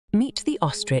Meet the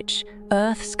ostrich,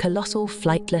 Earth's colossal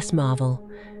flightless marvel.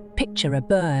 Picture a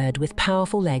bird with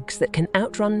powerful legs that can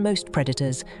outrun most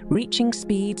predators, reaching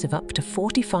speeds of up to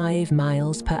 45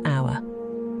 miles per hour.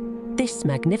 This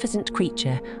magnificent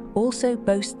creature also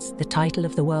boasts the title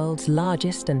of the world's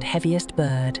largest and heaviest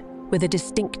bird. With a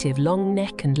distinctive long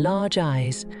neck and large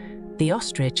eyes, the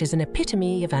ostrich is an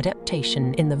epitome of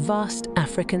adaptation in the vast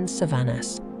African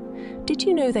savannas. Did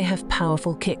you know they have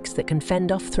powerful kicks that can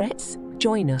fend off threats?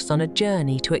 Join us on a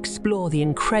journey to explore the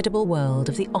incredible world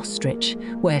of the ostrich,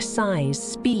 where size,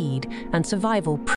 speed, and survival